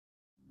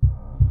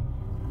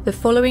The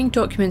following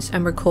documents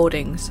and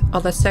recordings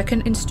are the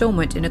second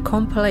instalment in a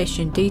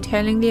compilation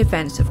detailing the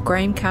events of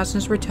Graham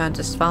Casner's return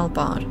to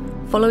Svalbard,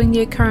 following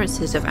the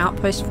occurrences of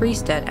Outpost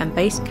Fristead and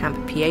Base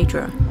Camp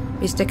Piedra.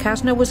 Mr.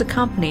 Casner was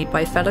accompanied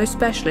by fellow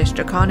specialist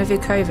Dragana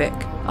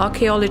Vuković,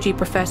 archaeology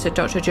professor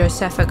Dr.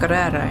 Josefa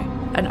Guerrero,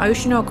 and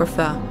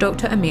oceanographer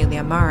Dr.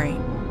 Amelia Murray.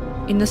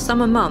 In the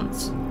summer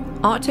months,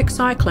 Arctic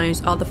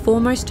cyclones are the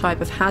foremost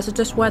type of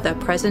hazardous weather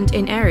present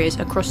in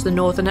areas across the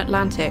northern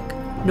Atlantic,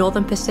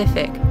 northern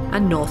Pacific,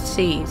 and North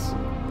Seas,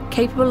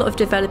 capable of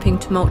developing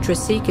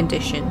tumultuous sea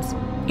conditions,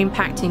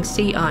 impacting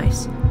sea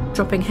ice,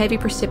 dropping heavy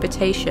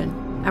precipitation,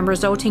 and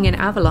resulting in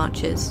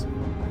avalanches.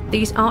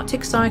 These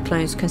Arctic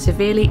cyclones can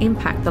severely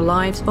impact the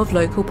lives of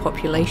local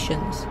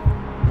populations.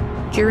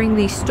 During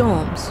these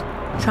storms,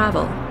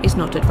 travel is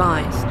not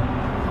advised.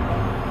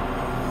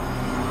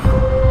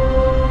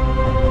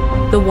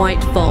 The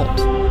White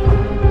Vault.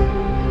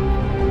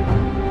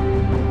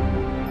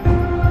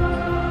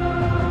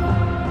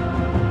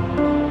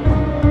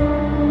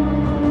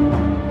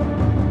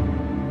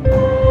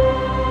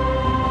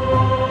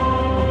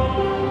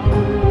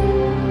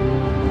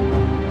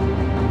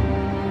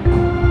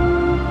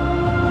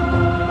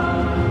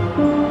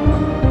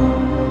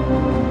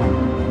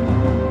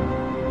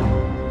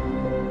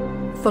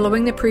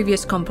 Following the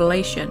previous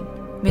compilation,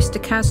 Mr.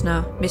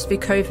 Casner, Ms.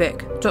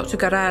 Vuković, Dr.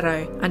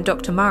 Guerrero, and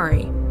Dr.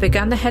 Murray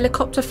began the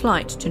helicopter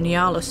flight to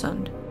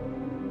Ny-Ålesund.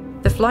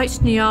 The flight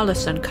to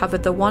Ny-Ålesund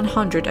covered the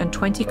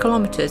 120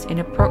 kilometers in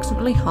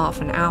approximately half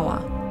an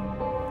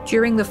hour.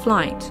 During the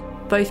flight,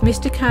 both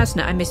Mr.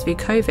 Casner and Ms.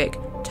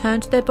 Vuković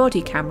turned their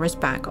body cameras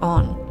back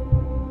on.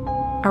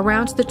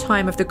 Around the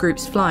time of the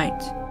group's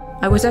flight,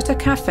 I was at a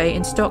cafe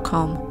in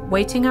Stockholm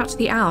waiting out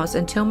the hours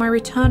until my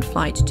return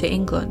flight to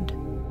England.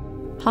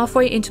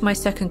 Halfway into my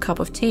second cup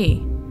of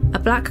tea, a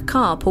black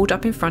car pulled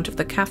up in front of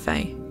the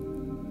cafe.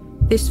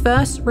 This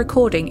first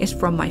recording is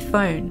from my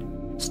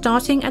phone,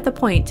 starting at the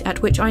point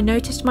at which I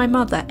noticed my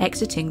mother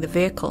exiting the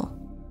vehicle.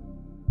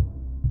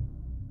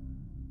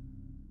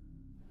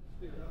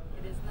 It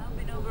has now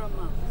been over a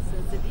month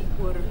since the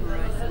Deepwater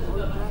Horizon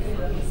oil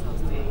platform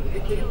disaster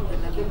that killed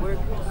 11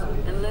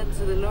 workers and led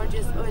to the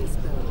largest oil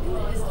spill in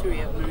the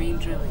history of marine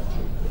drilling.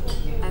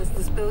 As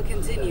the spill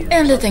continues,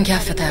 En liten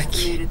kaffe tack.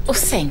 Och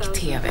sänk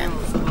TV:n.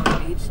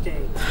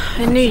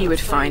 I knew you would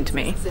find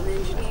me.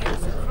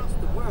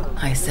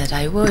 I said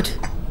I would.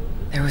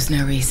 There was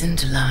no reason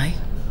to lie.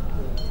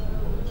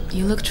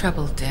 You look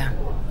troubled, dear.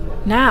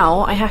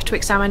 Now I have to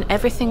examine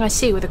everything I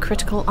see with a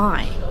critical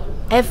eye.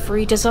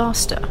 Every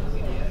disaster.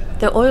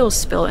 The oil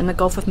spill in the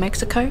Gulf of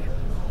Mexico?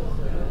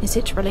 Is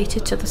it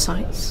related to the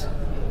sites?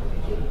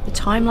 The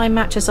timeline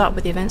matches up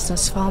with the events in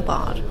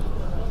Svalbard.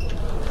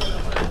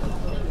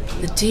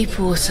 The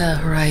Deepwater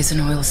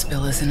Horizon oil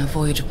spill is an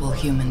avoidable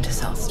human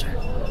disaster.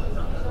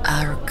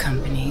 Our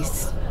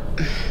companies...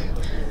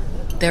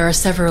 There are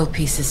several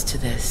pieces to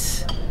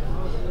this.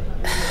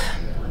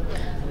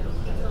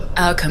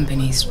 Our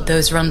companies,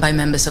 those run by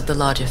members of the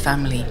larger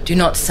family, do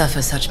not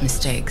suffer such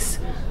mistakes.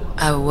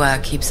 Our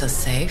work keeps us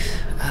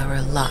safe.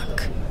 Our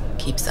luck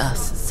keeps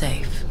us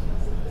safe.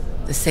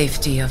 The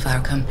safety of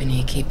our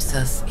company keeps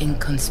us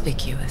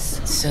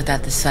inconspicuous, so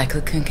that the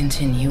cycle can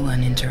continue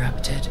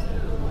uninterrupted.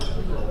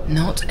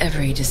 Not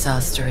every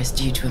disaster is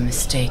due to a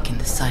mistake in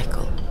the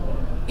cycle.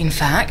 In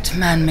fact,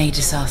 man-made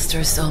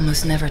disasters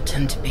almost never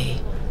tend to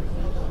be.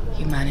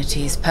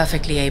 Humanity is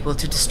perfectly able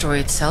to destroy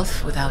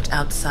itself without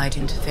outside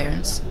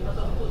interference.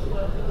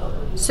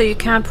 So you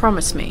can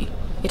promise me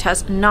it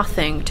has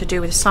nothing to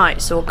do with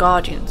sites or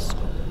guardians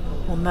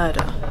or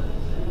murder?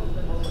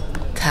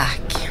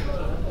 Tack.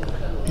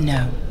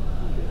 No.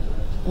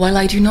 While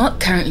I do not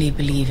currently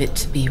believe it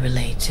to be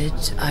related,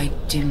 I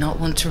do not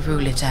want to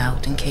rule it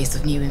out in case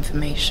of new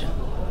information.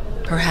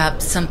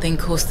 Perhaps something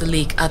caused the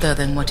leak other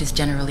than what is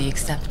generally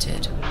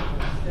accepted.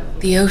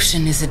 The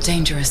ocean is a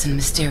dangerous and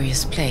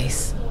mysterious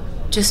place.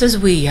 Just as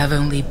we have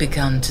only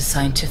begun to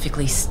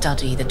scientifically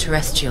study the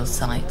terrestrial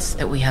sites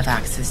that we have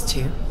access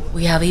to,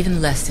 we have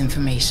even less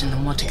information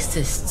on what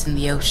exists in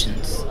the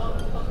oceans.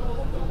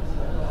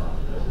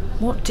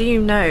 What do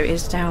you know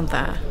is down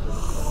there?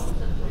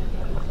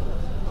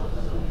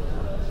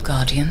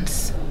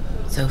 Guardians,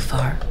 so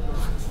far.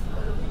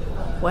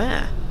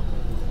 Where?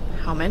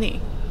 How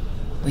many?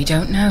 We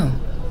don't know.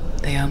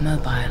 They are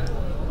mobile.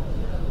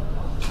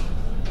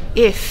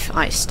 If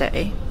I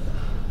stay,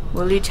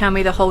 will you tell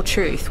me the whole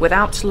truth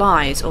without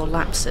lies or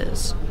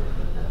lapses?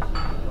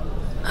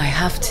 I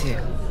have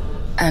to.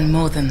 And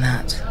more than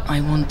that, I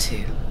want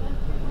to.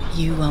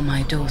 You are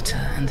my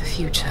daughter and the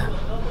future.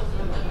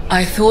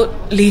 I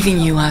thought leaving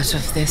you out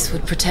of this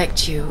would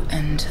protect you,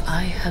 and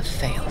I have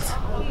failed.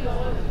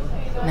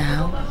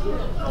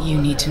 Now,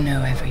 you need to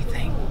know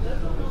everything.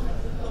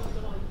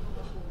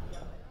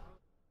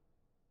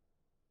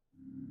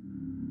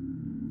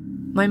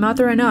 My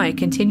mother and I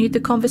continued the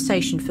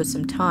conversation for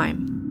some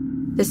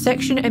time. The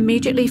section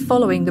immediately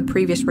following the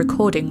previous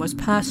recording was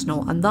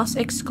personal and thus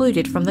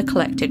excluded from the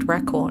collected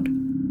record.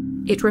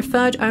 It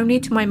referred only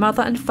to my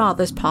mother and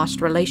father's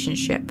past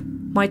relationship,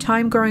 my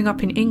time growing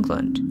up in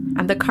England,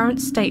 and the current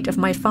state of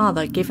my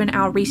father given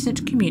our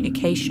recent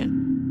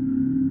communication.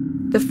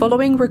 The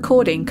following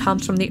recording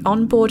comes from the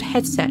onboard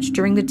headset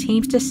during the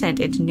team's descent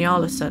into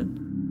Ny-Ålesund.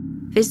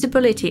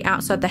 Visibility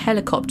outside the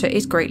helicopter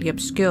is greatly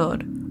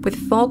obscured,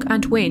 with fog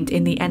and wind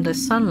in the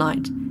endless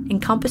sunlight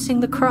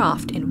encompassing the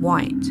craft in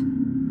white.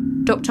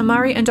 Dr.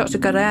 Murray and Dr.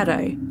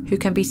 Guerrero, who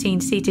can be seen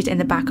seated in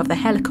the back of the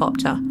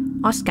helicopter,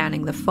 are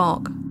scanning the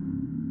fog.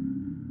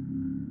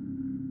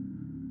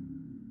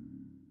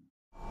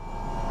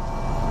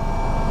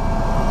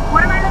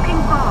 What am I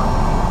looking for?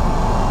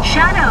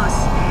 Shadows.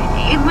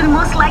 It will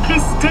most likely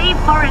stay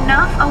far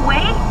enough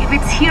away if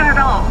it's here at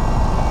all.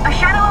 A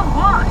shadow of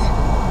what?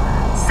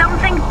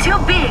 Something too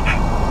big.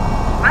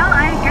 Well,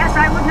 I guess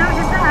I would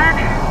notice that.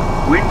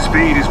 Wind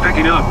speed is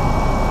picking up.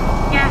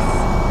 Yes,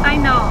 I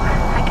know.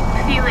 I can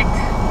feel it.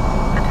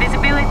 But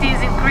visibility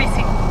is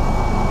increasing.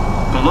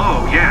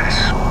 Below,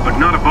 yes, but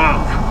not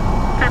above.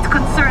 That's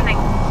concerning.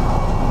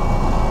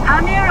 How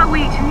near are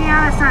we to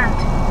Ny-Ålesund?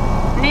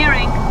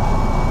 Nearing.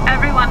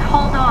 Everyone,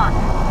 hold on.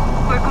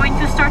 We're going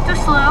to start to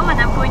slow, and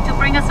I'm going to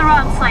bring us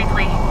around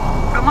slightly.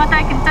 From what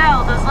I can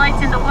tell, those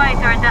lights in the white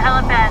are at the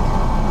helipad.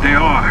 They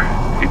are.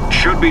 It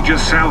should be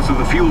just south of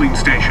the fueling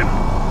station.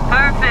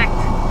 Perfect.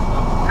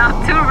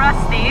 Not too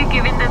rusty,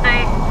 given that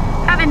I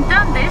haven't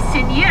done this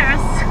in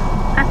years.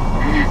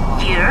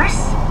 Years?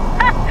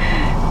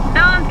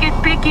 Don't get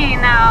picky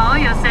now,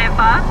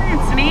 Josefa.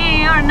 It's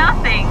me or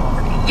nothing.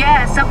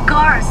 Yes, of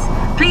course.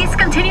 Please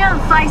continue and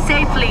fly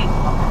safely.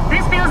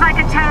 This feels like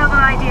a terrible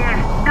idea,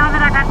 now that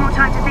I've had more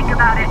time to think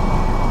about it.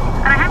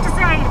 And I have to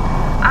say,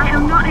 I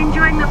am not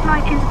enjoying the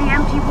flight into the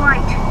empty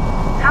white.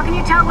 How can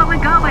you tell where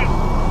we're going?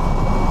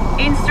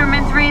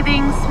 Instrument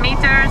readings,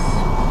 meters,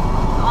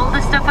 all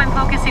the stuff I'm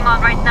focusing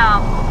on right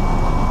now.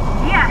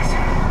 Yes,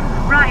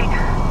 right.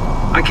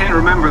 I can't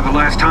remember the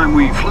last time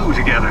we flew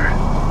together.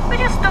 We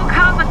just took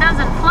half a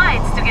dozen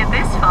flights to get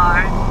this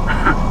far.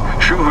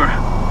 Sure.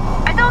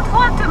 I don't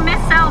want to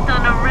miss out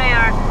on a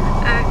rare,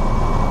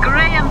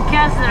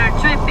 Casner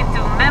trip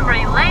into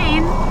memory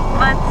lane,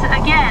 but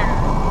again,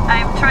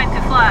 I'm trying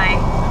to fly.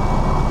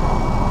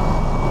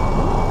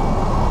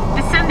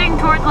 Descending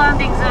toward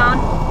landing zone.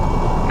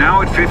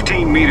 Now at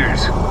 15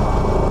 meters.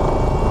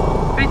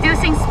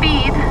 Reducing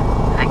speed.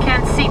 I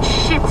can't see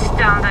shit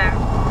down there.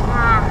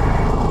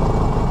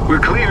 We're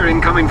clear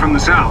incoming from the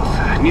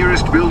south.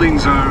 Nearest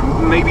buildings are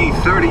maybe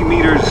 30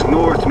 meters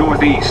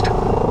north-northeast.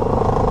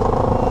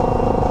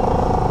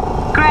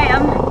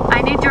 Graham,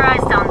 I need your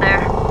eyes down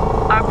there.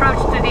 Our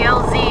approach to the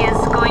LZ is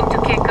going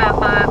to kick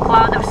up a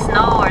cloud of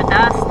snow or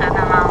dust, I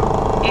don't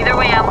know. Either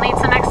way, I'll need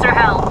some extra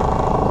help.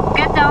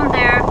 Get down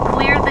there,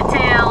 clear the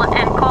tail,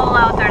 and call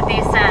out our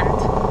descent.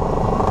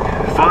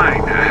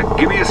 Fine.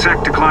 Give me a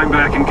sec to climb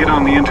back and get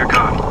on the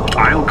intercom.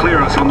 I'll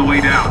clear us on the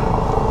way down.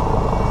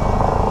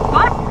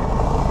 What?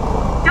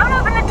 Don't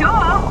open the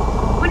door!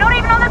 We're not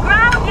even on the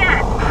ground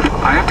yet!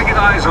 I have to get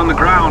eyes on the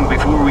ground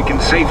before we can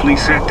safely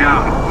set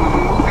down.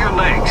 Move your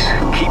legs.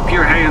 Keep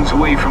your hands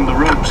away from the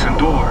ropes and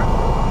door.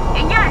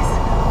 Yes!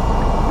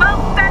 Well,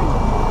 then,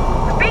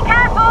 be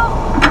careful!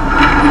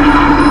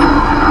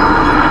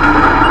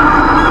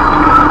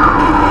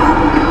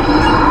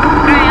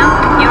 Graham,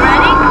 you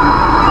ready?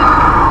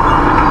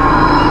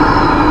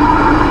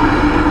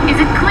 Is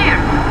it clear?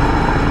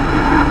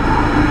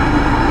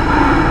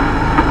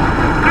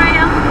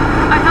 Graham,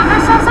 I thought I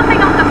saw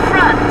something on the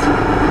front.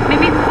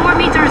 Maybe 4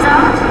 meters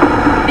out.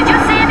 Did you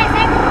see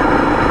anything?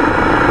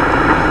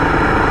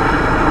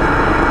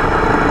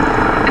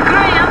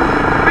 Graham,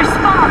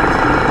 respond.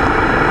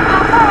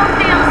 How far off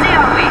the LZ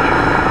are we?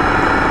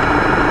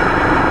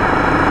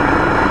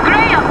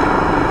 Graham!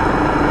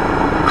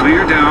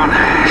 Clear down.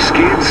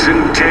 Skids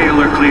and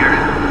tail are clear.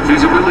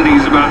 Visibility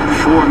is about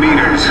 4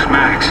 meters,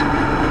 max.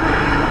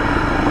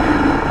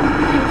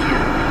 Thank you.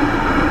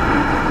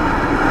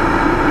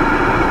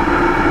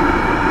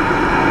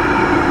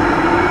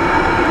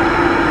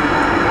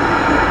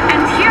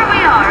 And here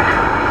we are,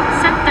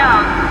 set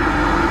down.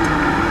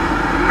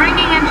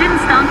 Bringing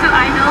engines down to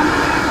idle.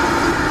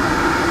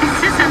 This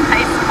is a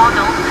nice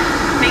model.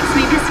 Makes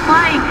me miss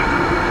flying.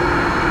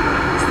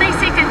 Stay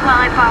seated while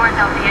I power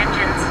down the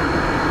engines.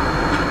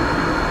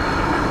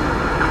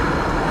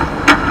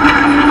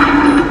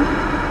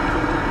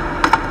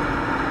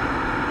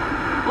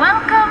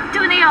 Welcome to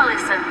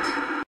Ny-Ålesund.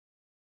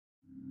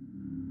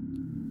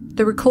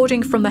 The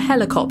recording from the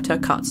helicopter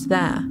cuts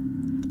there,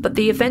 but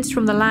the events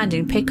from the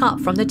landing pick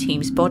up from the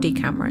team's body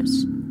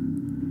cameras.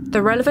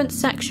 The relevant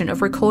section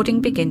of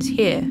recording begins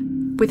here,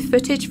 with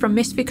footage from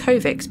Miss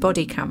Vukovic's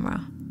body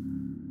camera.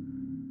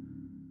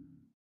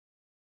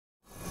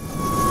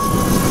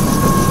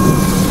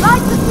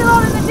 Lights are still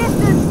on in the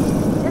distance.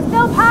 There's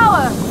no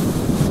power.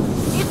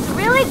 It's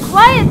really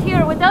quiet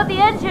here without the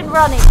engine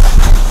running.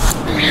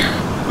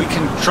 We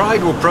can try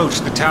to approach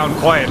the town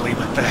quietly,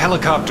 but the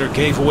helicopter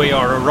gave away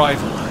our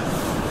arrival.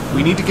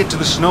 We need to get to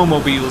the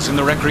snowmobiles in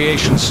the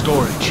recreation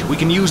storage. We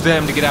can use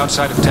them to get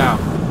outside of town.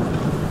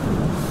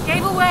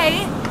 Gave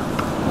away?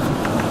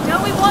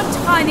 Don't we want to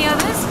find the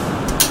others?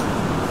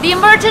 The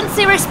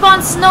emergency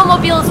response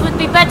snowmobiles would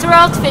be better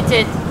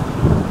outfitted.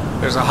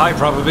 There's a high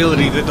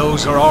probability that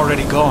those are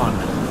already gone.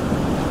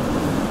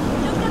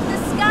 Look at the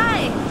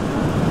sky!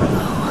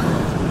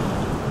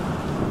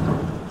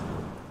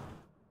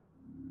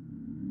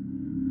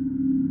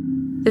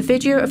 The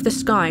video of the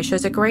sky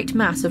shows a great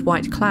mass of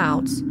white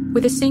clouds,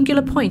 with a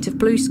singular point of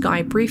blue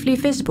sky briefly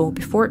visible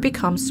before it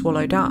becomes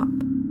swallowed up.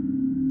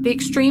 The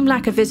extreme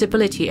lack of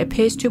visibility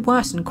appears to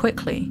worsen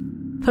quickly,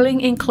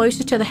 pulling in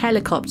closer to the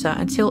helicopter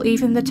until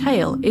even the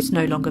tail is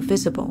no longer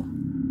visible.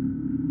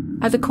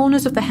 At the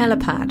corners of the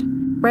helipad,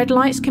 red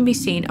lights can be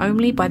seen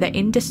only by their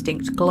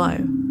indistinct glow.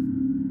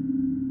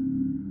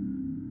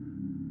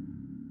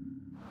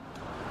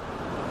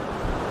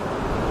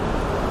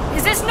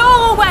 Is this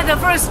normal weather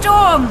for a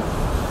storm?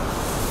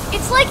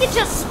 It's like it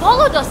just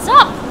swallowed us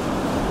up!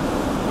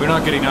 We're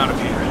not getting out of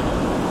here.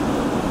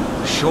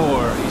 The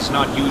shore is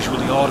not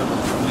usually audible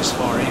from this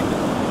far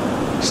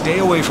in. Stay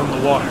away from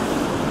the water.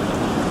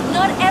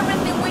 Not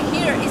everything we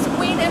hear is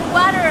wind and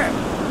water!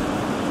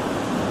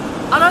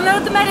 I'll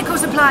unload the medical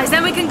supplies,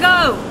 then we can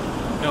go!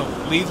 No,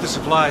 leave the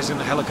supplies in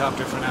the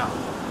helicopter for now.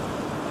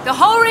 The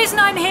whole reason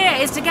I'm here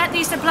is to get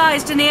these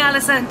supplies to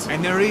Ny-Ålesund.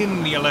 And they're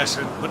in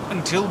Ny-Ålesund, but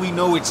until we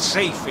know it's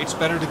safe, it's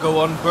better to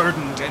go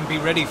unburdened and be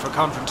ready for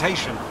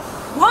confrontation.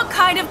 What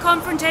kind of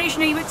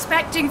confrontation are you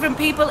expecting from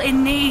people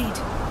in need?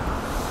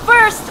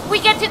 First,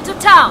 we get into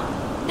town.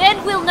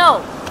 Then we'll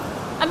know.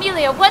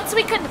 Amelia, once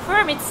we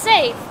confirm it's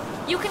safe,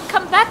 you can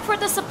come back for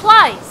the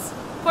supplies.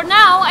 For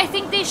now, I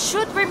think they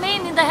should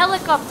remain in the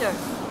helicopter.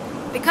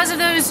 Because of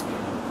those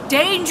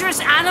dangerous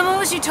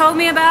animals you told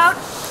me about?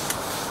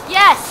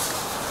 Yes.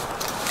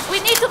 We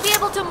need to be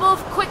able to move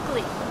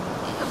quickly.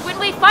 When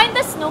we find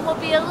the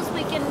snowmobiles,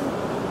 we can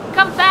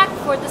come back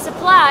for the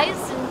supplies,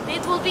 and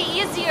it will be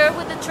easier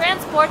with the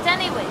transport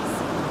anyways.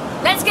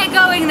 Let's get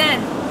going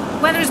then.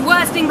 Weather's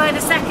worsening by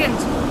the second.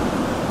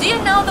 Do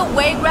you know the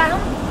way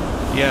round?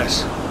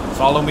 Yes.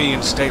 Follow me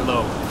and stay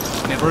low.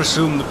 Never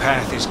assume the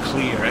path is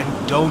clear,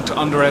 and don't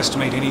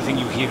underestimate anything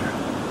you hear.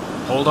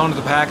 Hold on to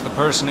the pack of the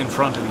person in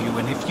front of you,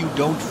 and if you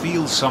don't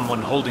feel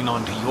someone holding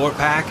on to your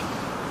pack,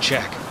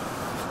 check.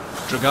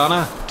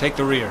 Dragana, take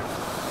the rear.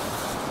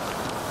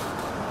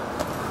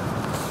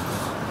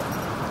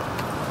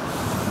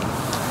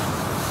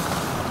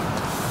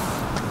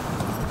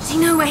 Does he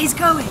know where he's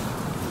going?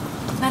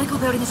 The medical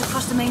building is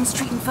across the main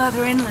street and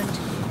further inland.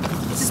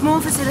 It's a small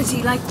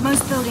facility like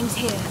most buildings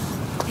here.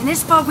 In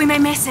this fog we may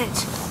miss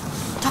it.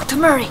 Dr.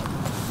 Murray,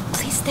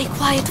 please stay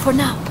quiet for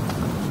now.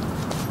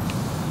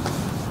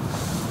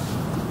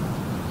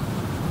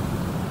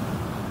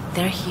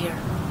 They're here,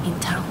 in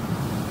town.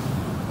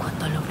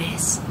 Cuando lo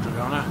ves.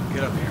 Dragana,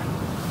 get up here.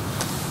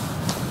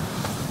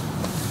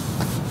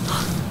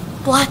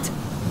 Blood!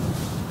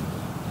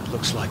 It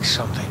looks like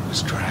something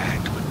was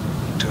dragged, but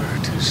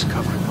dirt is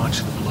covering much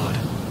of the blood.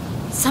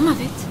 Some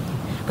of it,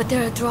 but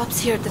there are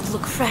drops here that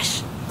look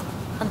fresh,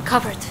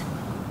 uncovered.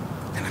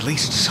 And at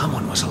least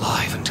someone was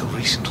alive until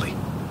recently.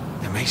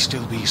 There may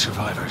still be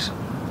survivors.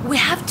 We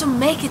have to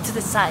make it to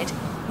the side.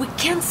 We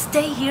can't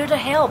stay here to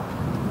help.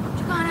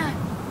 Dragana,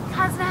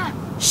 Casner.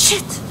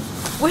 Shit!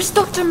 Where's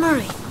Dr.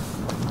 Murray?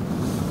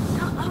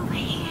 Not over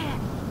here.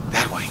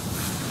 That way.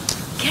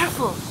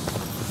 Careful.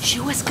 She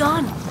was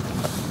gone.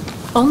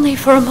 Only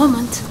for a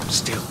moment.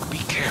 Still, be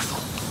careful.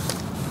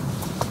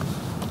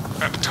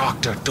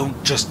 Doctor,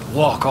 don't just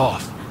walk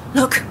off.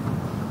 Look.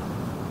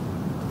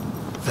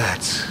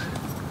 That's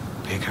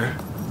bigger.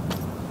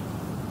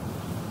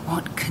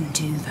 What can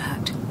do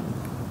that?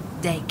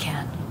 They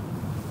can.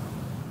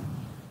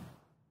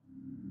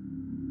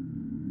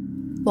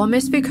 While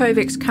Miss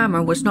Vukovic's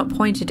camera was not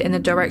pointed in the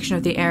direction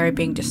of the area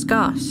being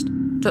discussed,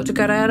 Dr.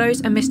 Guerrero's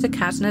and Mr.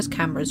 Casner's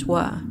cameras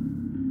were.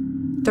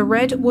 The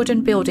red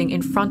wooden building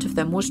in front of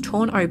them was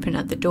torn open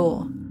at the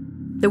door.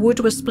 The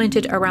wood was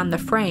splintered around the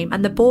frame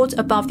and the boards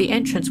above the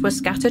entrance were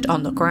scattered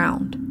on the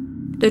ground.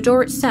 The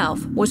door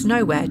itself was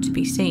nowhere to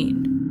be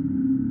seen.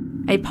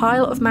 A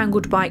pile of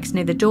mangled bikes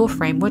near the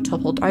doorframe were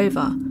toppled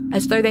over,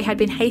 as though they had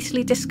been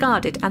hastily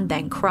discarded and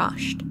then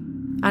crushed.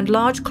 And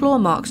large claw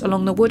marks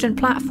along the wooden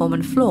platform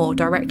and floor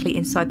directly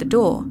inside the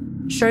door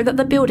show that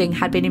the building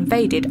had been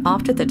invaded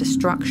after the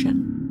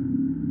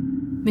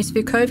destruction. Miss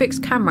Vukovic's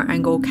camera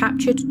angle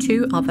captured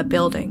two other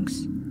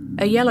buildings.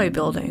 A yellow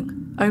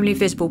building, only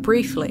visible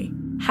briefly,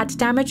 had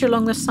damage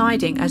along the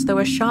siding as though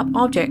a sharp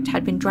object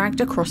had been dragged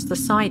across the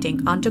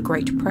siding under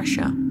great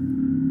pressure.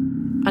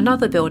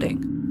 Another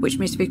building, which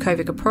Miss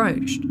Vukovic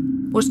approached,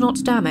 was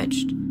not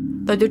damaged,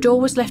 though the door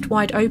was left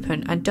wide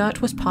open and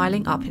dirt was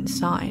piling up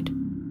inside.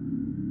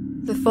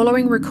 The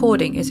following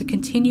recording is a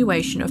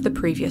continuation of the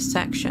previous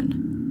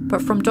section,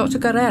 but from Dr.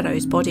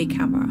 Guerrero's body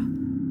camera.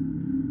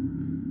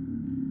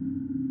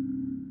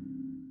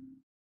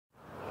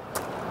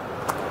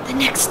 The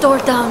next door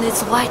down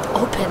is wide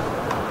open.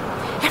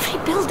 Every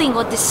building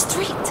on this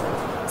street.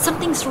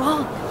 Something's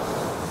wrong.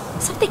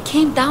 Something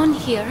came down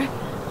here.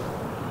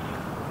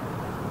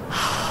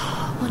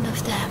 One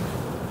of them.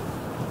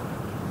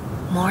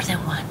 More than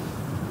one.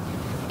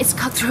 It's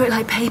cut through it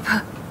like paper.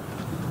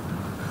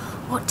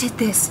 What did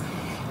this?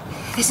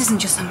 This isn't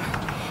just some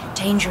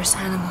dangerous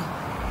animal.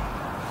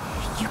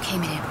 You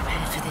came in here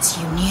prepared for this,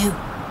 you knew.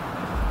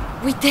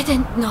 We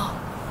didn't know.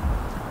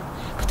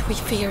 But we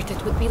feared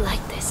it would be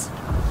like this.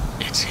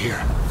 It's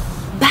here.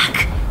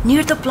 Back,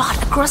 near the plot,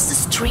 across the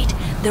street,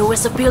 there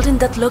was a building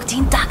that looked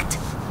intact.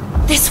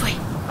 This way.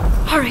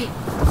 Hurry.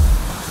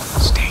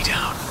 Stay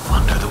down,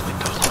 under the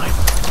window line.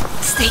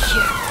 Stay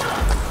here.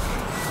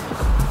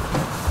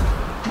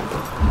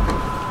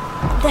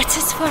 That's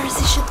as far as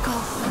it should go.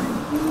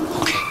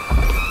 Okay.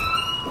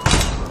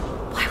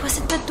 Why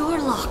wasn't the door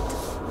locked?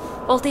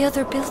 All the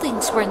other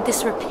buildings were in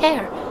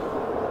disrepair.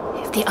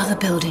 If the other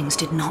buildings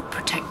did not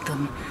protect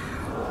them,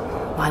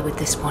 why would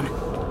this one?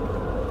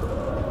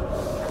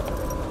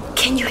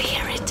 Can you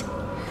hear it?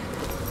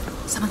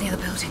 Some of the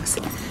other buildings,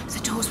 the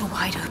doors were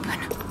wide open.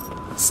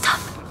 Stop.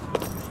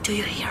 Do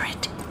you hear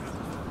it?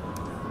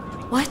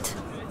 What?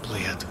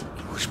 Bled,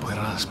 už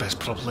pojďme bez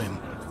problem.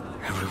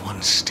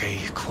 Everyone stay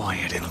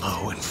quiet and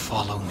low and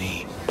follow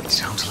me. It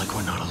sounds like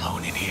we're not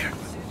alone in here.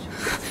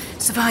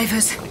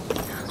 Survivors.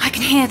 I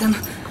can hear them.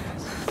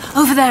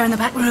 Over there in the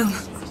back room.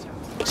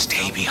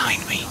 Stay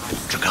behind me.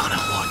 Dragana,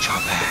 watch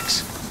our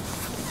backs.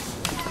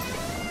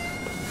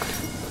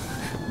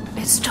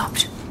 It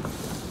stopped.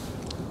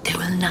 They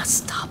will not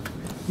stop.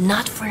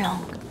 Not for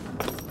long.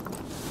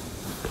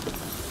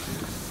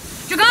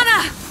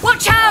 Dragana!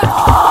 Watch out!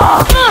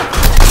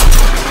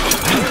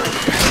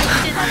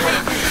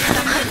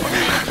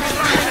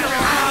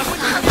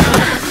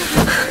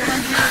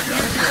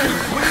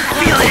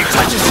 Feel it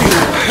touches you.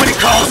 When it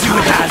calls you,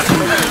 it has you.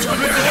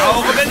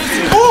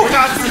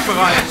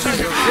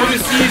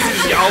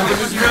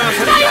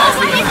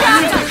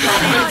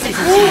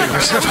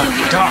 Josefa,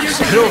 Doc,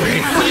 get over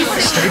here.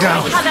 Stay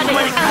down.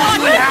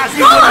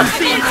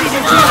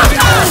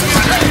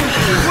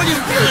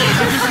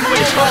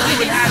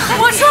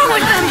 What's wrong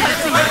with them?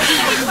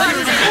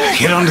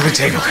 Get under the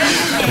table.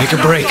 Make a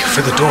break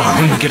for the door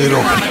when we get it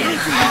open.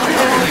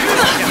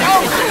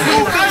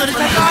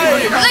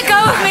 Let go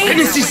of me!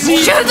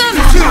 Shoot them!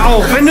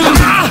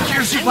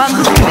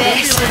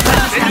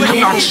 I'm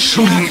not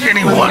shooting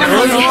anyone.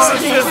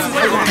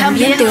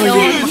 También te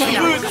oye.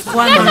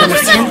 Cuando lo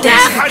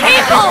sientes,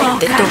 te toca.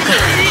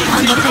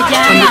 Cuando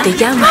te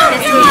llama,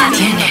 te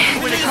tiene.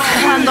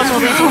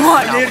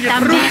 What?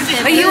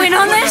 Are you in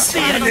on this?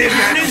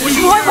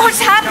 What's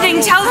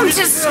happening? Tell them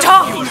to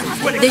stop!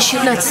 They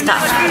should not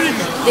stop.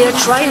 They are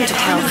trying to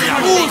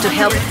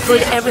help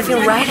put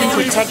everything right and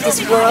protect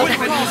this world,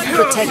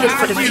 protect it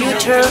for the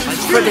future,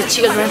 for the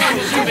children.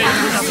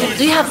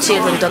 Do you have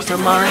children, Dr.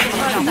 Mara?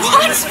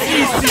 What?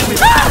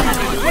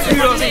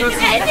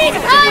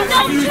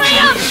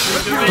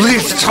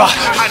 Please,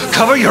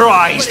 cover your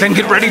eyes, then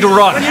get ready to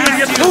run.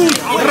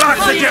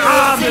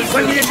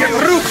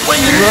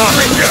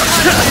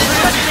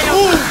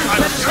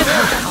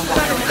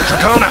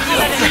 Dragana!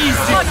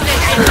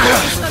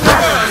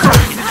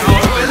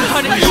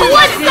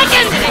 1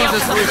 second!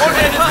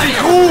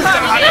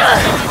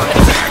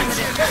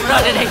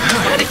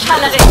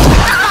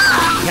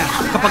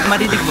 Kapag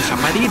marinig mo siya,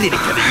 maririnig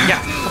ka rin niya.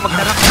 Kapag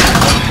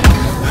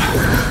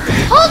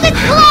Hold it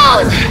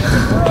close!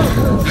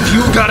 If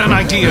you've got an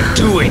idea,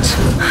 do it.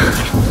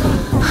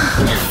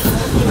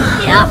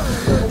 Yep.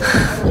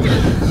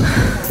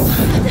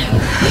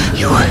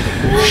 You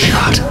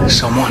shot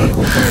someone.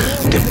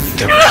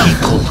 They're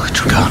people,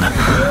 Dragana.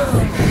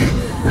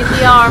 In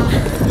the arm.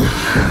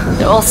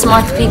 They're all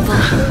smart people.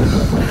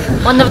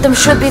 One of them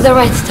should be the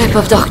right type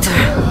of doctor.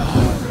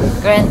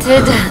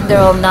 Granted,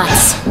 they're all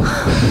nuts.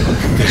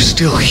 They're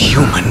still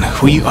human.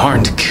 We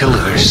aren't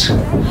killers.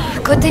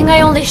 Good thing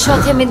I only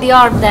shot him in the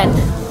arm then.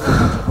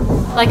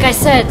 Like I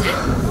said,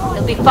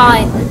 he'll be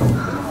fine.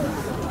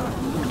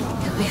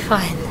 He'll be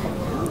fine.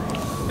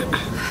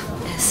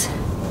 Yes.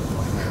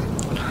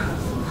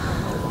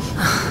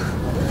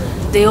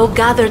 They all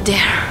gathered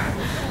there.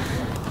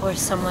 Or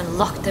someone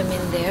locked them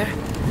in there.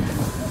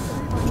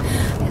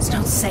 It's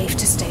not safe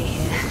to stay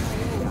here.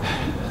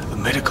 The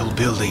medical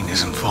building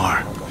isn't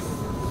far.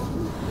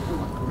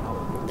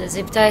 The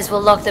zip ties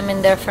will lock them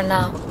in there for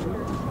now.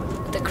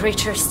 But the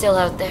creature's still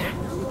out there.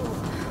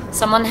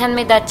 Someone hand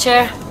me that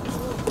chair.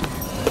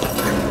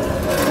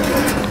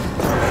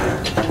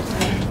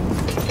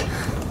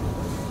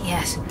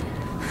 Yes.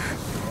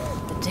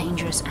 The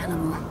dangerous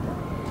animal.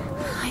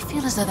 I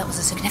feel as though that was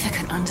a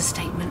significant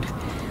understatement.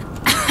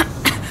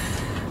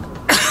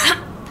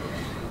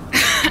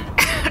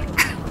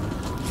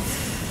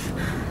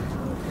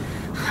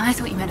 I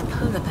thought you meant a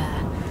polar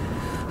bear.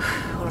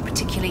 Or a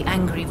particularly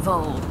angry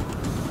vole.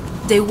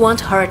 They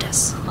won't hurt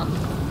us.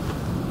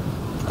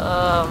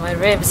 Oh, my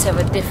ribs have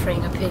a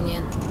differing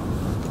opinion.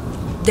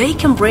 They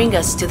can bring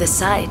us to the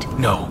side.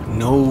 No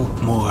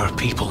more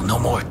people, no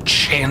more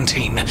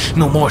chanting,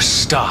 no more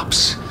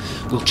stops.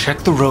 We'll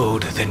check the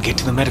road, then get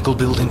to the medical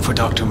building for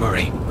Dr.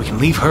 Murray. We can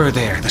leave her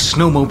there. The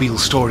snowmobile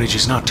storage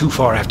is not too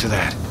far after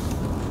that.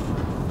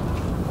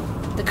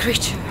 The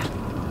creature.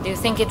 Do you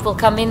think it will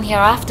come in here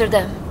after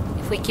them,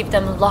 if we keep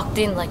them locked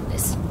in like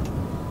this?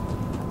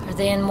 Are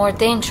they in more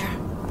danger?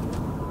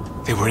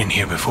 They were in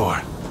here before.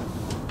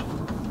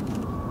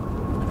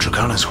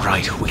 Dragana's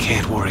right. We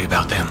can't worry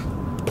about them.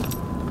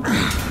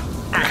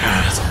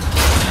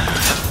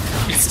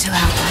 It's still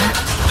out there.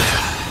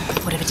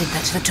 Whatever did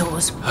that to the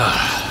doors.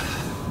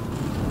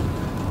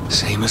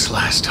 Same as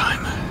last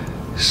time.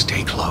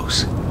 Stay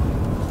close.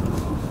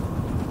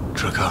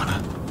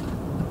 Dragana.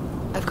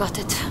 I've got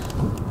it.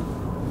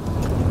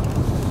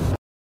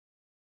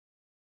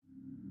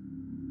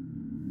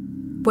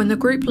 When the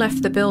group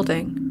left the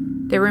building,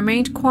 they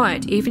remained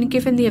quiet even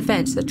given the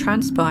events that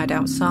transpired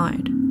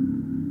outside.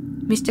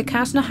 Mr.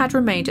 Casner had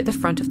remained at the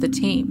front of the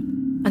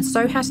team, and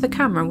so has the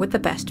camera with the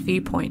best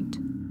viewpoint.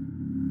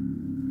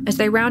 As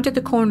they rounded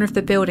the corner of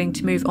the building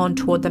to move on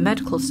toward the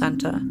medical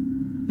centre,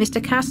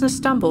 Mr. Casner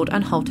stumbled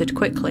and halted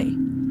quickly,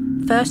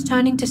 first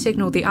turning to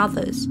signal the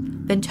others,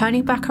 then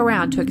turning back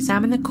around to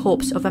examine the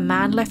corpse of a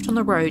man left on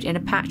the road in a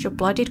patch of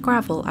bloodied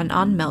gravel and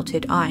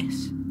unmelted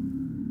ice.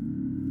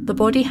 The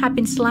body had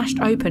been slashed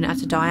open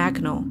at a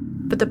diagonal,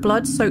 but the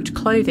blood-soaked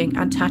clothing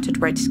and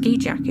tattered red ski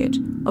jacket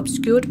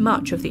obscured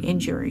much of the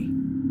injury.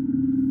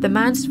 The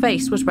man's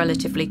face was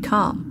relatively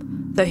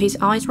calm, though his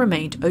eyes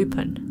remained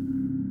open.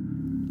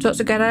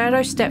 Dr.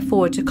 Guerrero stepped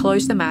forward to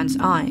close the man's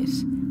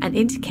eyes, and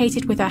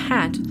indicated with her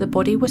hand that the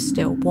body was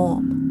still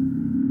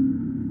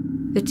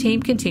warm. The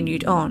team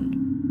continued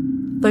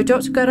on, though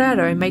Dr.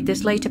 Guerrero made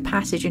this later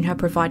passage in her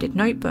provided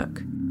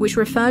notebook, which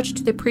referred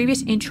to the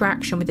previous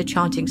interaction with the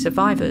chanting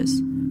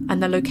survivors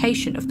and the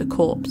location of the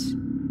corpse.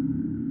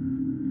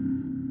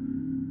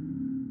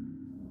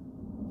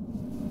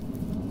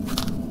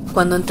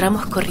 Cuando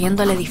entramos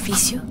corriendo al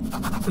edificio,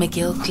 me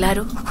quedó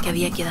claro que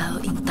había quedado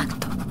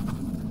intacto.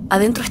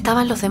 Adentro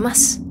estaban los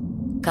demás,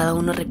 cada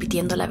uno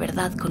repitiendo la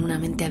verdad con una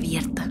mente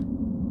abierta.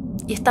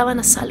 Y estaban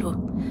a salvo.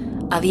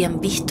 Habían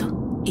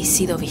visto y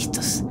sido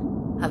vistos.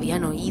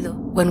 Habían oído.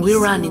 When we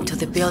ran into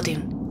the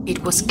building,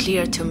 it was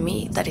clear to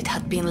me that it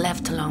had been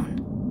left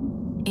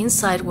alone.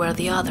 Inside were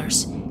the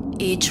others,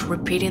 each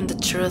repeating the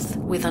truth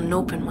with an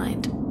open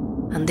mind,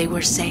 and they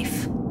were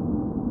safe.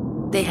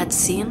 They had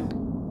seen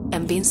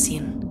and been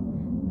seen.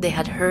 They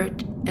had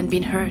heard and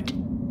been heard,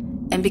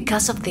 and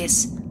because of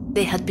this,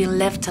 they had been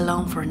left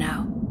alone for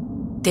now.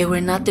 They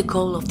were not the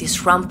goal of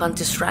this rampant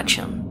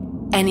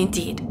distraction, and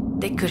indeed,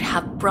 they could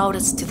have brought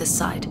us to the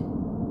side.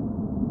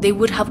 They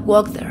would have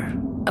walked there,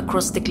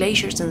 across the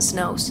glaciers and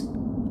snows,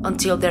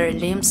 until their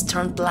limbs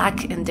turned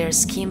black and their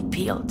skin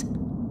peeled.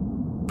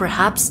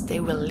 Perhaps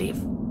they will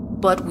live,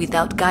 but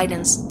without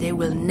guidance, they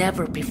will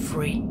never be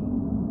free.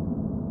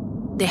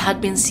 They had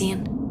been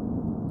seen.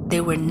 They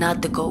were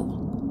not the goal.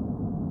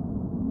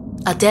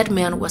 A dead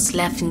man was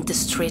left in the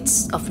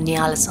streets of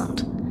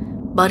Ny-Ålesund,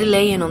 body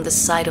laying on the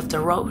side of the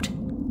road.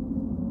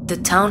 The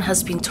town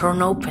has been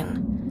torn open.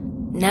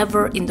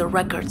 Never in the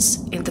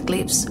records, in the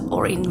clips,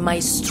 or in my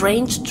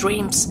strange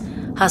dreams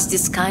has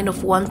this kind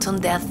of wanton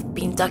death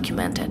been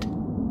documented.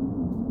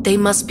 They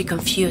must be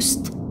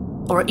confused,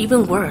 or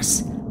even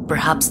worse,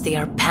 perhaps they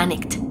are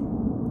panicked.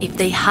 If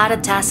they had a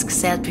task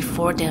set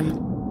before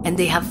them, and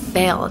they have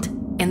failed,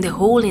 and the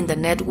hole in the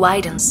net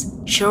widens,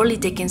 surely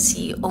they can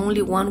see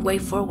only one way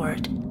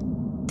forward.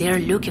 They are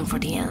looking for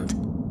the end,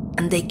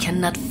 and they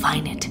cannot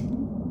find it.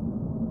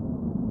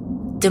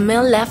 The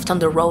man left on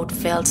the road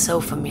felt so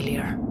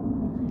familiar.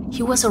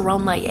 He was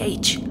around my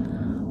age,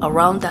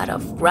 around that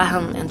of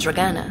Graham and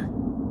Dragana.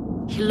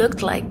 He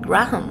looked like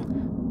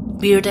Graham,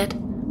 bearded,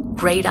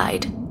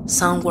 grey-eyed,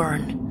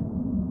 sun-worn.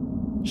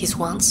 His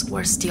wounds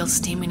were still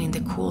steaming in the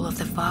cool of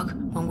the fog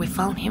when we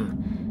found him.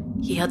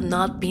 He had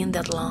not been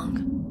that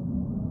long.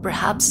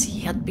 Perhaps he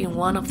had been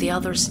one of the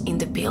others in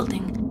the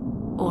building,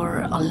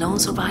 or a lone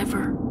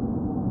survivor.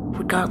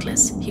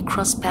 Regardless, he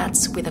crossed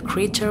paths with a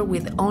creature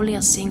with only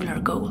a singular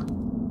goal.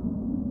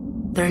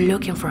 They're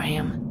looking for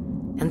him,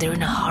 and they're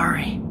in a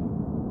hurry.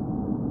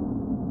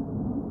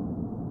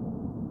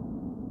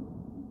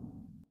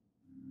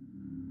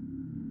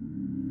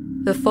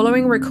 The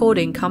following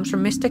recording comes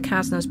from Mr.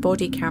 Casner's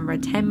body camera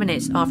 10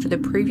 minutes after the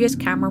previous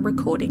camera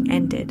recording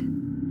ended.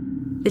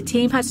 The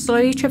team had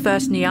slowly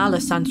traversed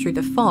Ny-Ålesund through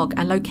the fog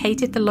and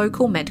located the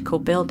local medical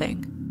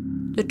building.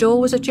 The door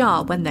was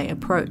ajar when they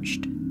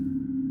approached.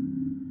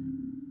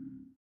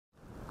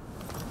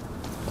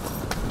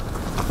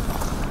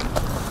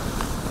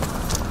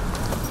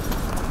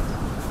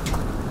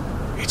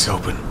 It's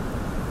open.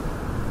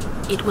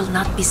 It will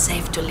not be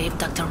safe to leave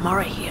Dr.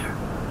 Murray here.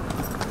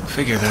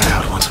 Figure that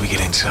out once we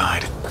get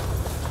inside.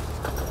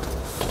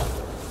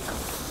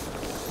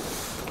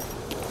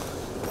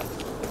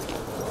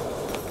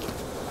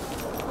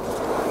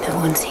 No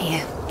one's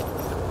here.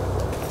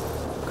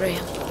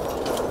 Graham.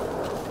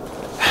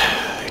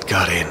 It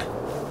got in.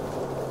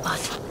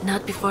 But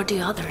not before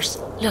the others.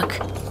 Look.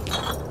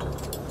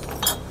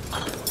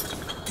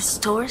 The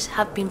stores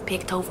have been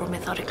picked over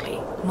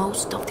methodically.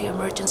 Most of the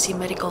emergency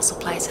medical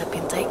supplies have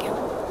been taken.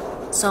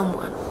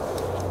 Someone,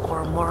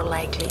 or more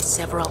likely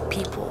several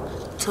people,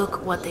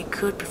 took what they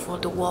could before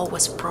the wall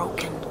was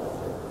broken.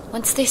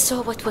 Once they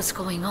saw what was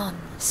going on,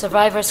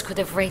 survivors could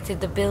have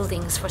raided the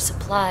buildings for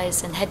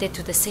supplies and headed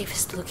to the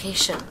safest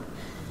location.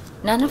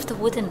 None of the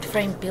wooden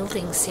frame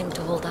buildings seemed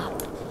to hold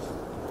up.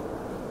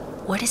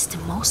 What is the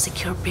most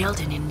secure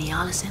building in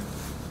Ny-Ålesund?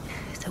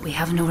 that we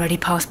haven't already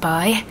passed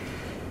by.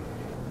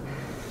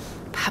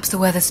 Perhaps the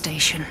weather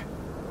station.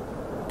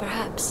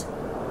 Perhaps.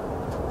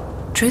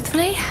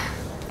 Truthfully,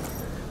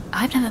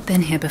 I've never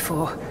been here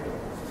before.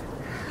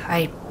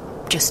 I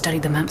just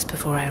studied the maps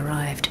before I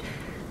arrived.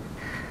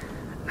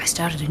 I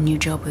started a new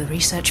job with a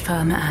research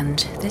firm, and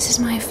this is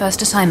my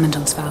first assignment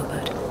on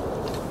Svalbard.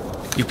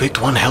 You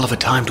picked one hell of a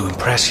time to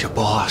impress your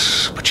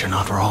boss, but you're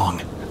not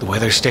wrong. The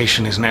weather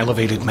station is an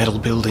elevated metal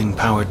building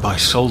powered by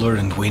solar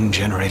and wind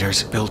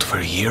generators, built for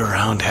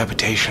year-round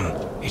habitation.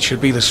 It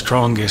should be the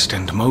strongest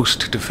and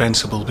most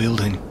defensible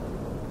building.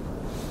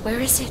 Where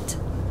is it?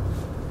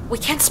 We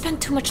can't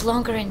spend too much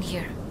longer in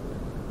here.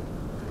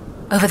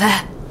 Over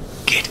there.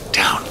 Get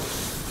down.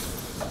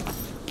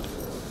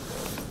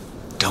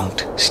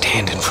 Don't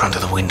stand in front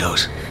of the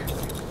windows.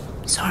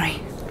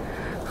 Sorry.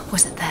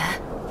 Was it there?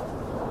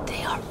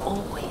 They are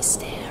always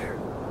there.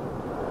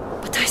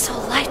 But I saw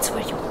lights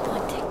where you were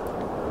pointing.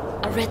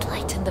 A red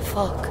light in the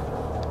fog.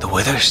 The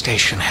weather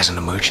station has an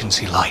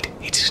emergency light.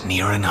 It's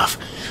near enough.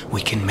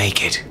 We can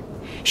make it.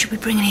 Should we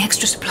bring any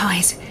extra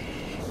supplies?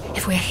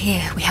 If we're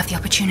here, we have the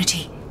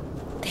opportunity.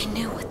 They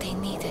knew what they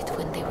needed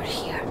when they were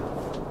here.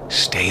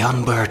 Stay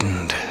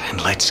unburdened,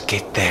 and let's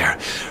get there.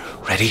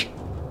 Ready?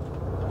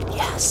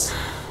 Yes.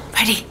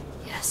 Ready?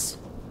 Yes.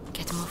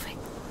 Get moving.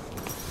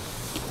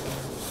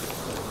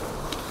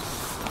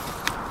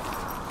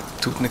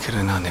 Тут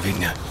нахрена не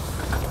видно.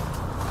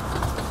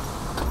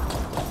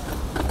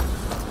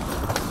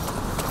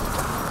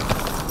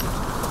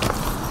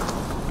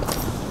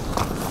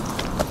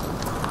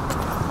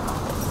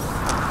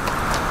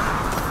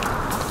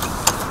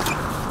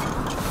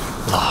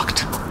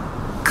 Locked.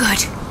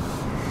 Good.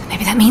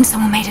 Maybe that means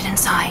someone made it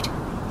inside.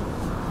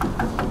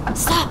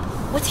 Stop!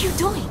 What are you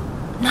doing?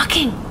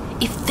 Knocking.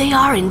 If they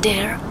are in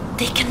there,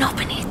 they can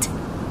open it.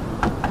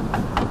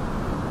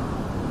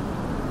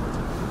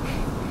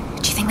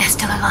 Do you think they're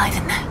still alive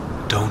in there?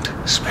 Don't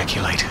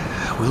speculate.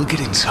 We'll get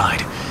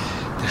inside.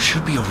 There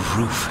should be a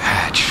roof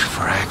hatch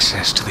for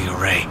access to the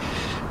array.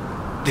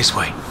 This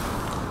way.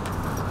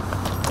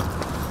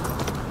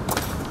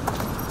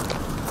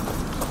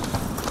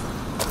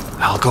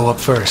 I'll go up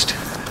first.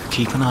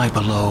 Keep an eye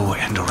below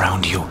and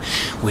around you.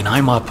 When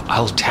I'm up,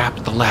 I'll tap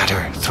the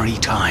ladder 3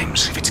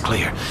 times, if it's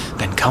clear.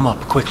 Then come up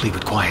quickly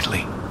but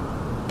quietly.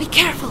 Be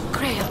careful,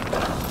 Graham.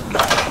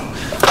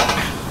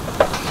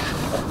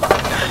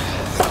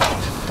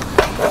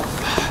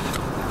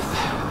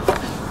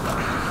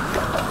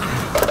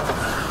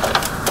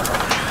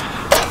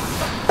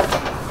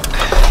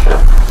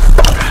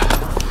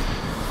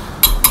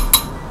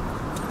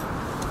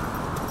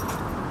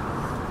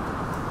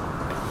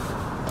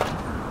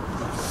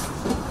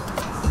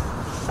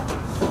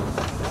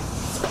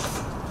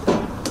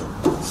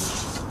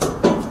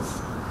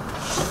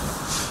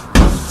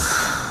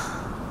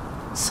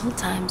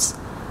 Sometimes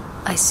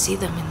I see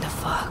them in the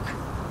fog.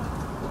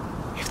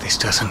 If this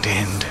doesn't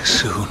end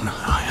soon,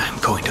 I'm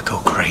going to go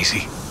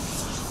crazy.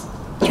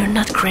 You're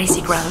not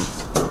crazy, Graham.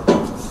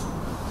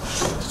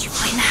 Did you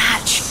find the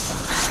hatch?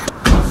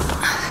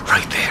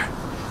 Right there.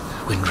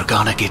 When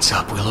Dragana gets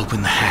up, we'll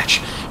open the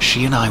hatch.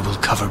 She and I will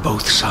cover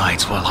both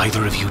sides while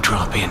either of you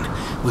drop in.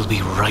 We'll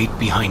be right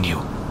behind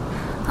you.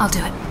 I'll do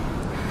it.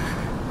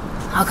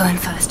 I'll go in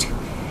first.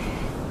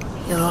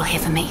 You're all here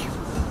for me.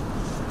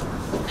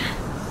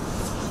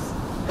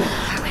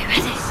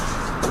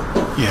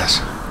 Yes.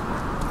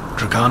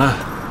 Dragana,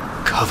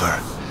 cover.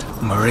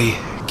 Murray,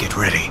 get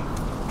ready.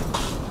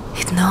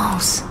 It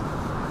knows.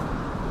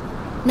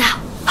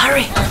 Now,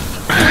 hurry!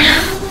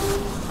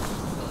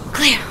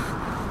 Clear.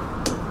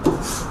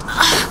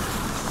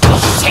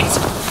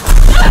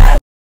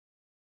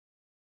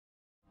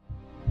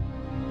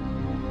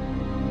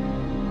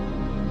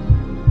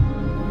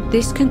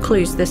 This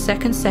concludes the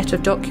second set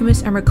of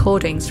documents and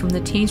recordings from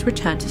the team's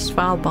return to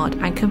Svalbard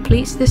and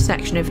completes this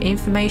section of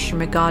information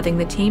regarding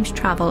the team's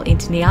travel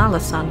into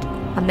Ny-Ålesund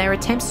and their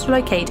attempts to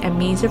locate a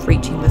means of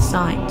reaching the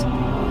site.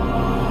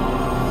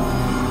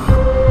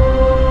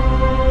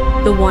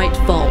 The White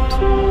Vault.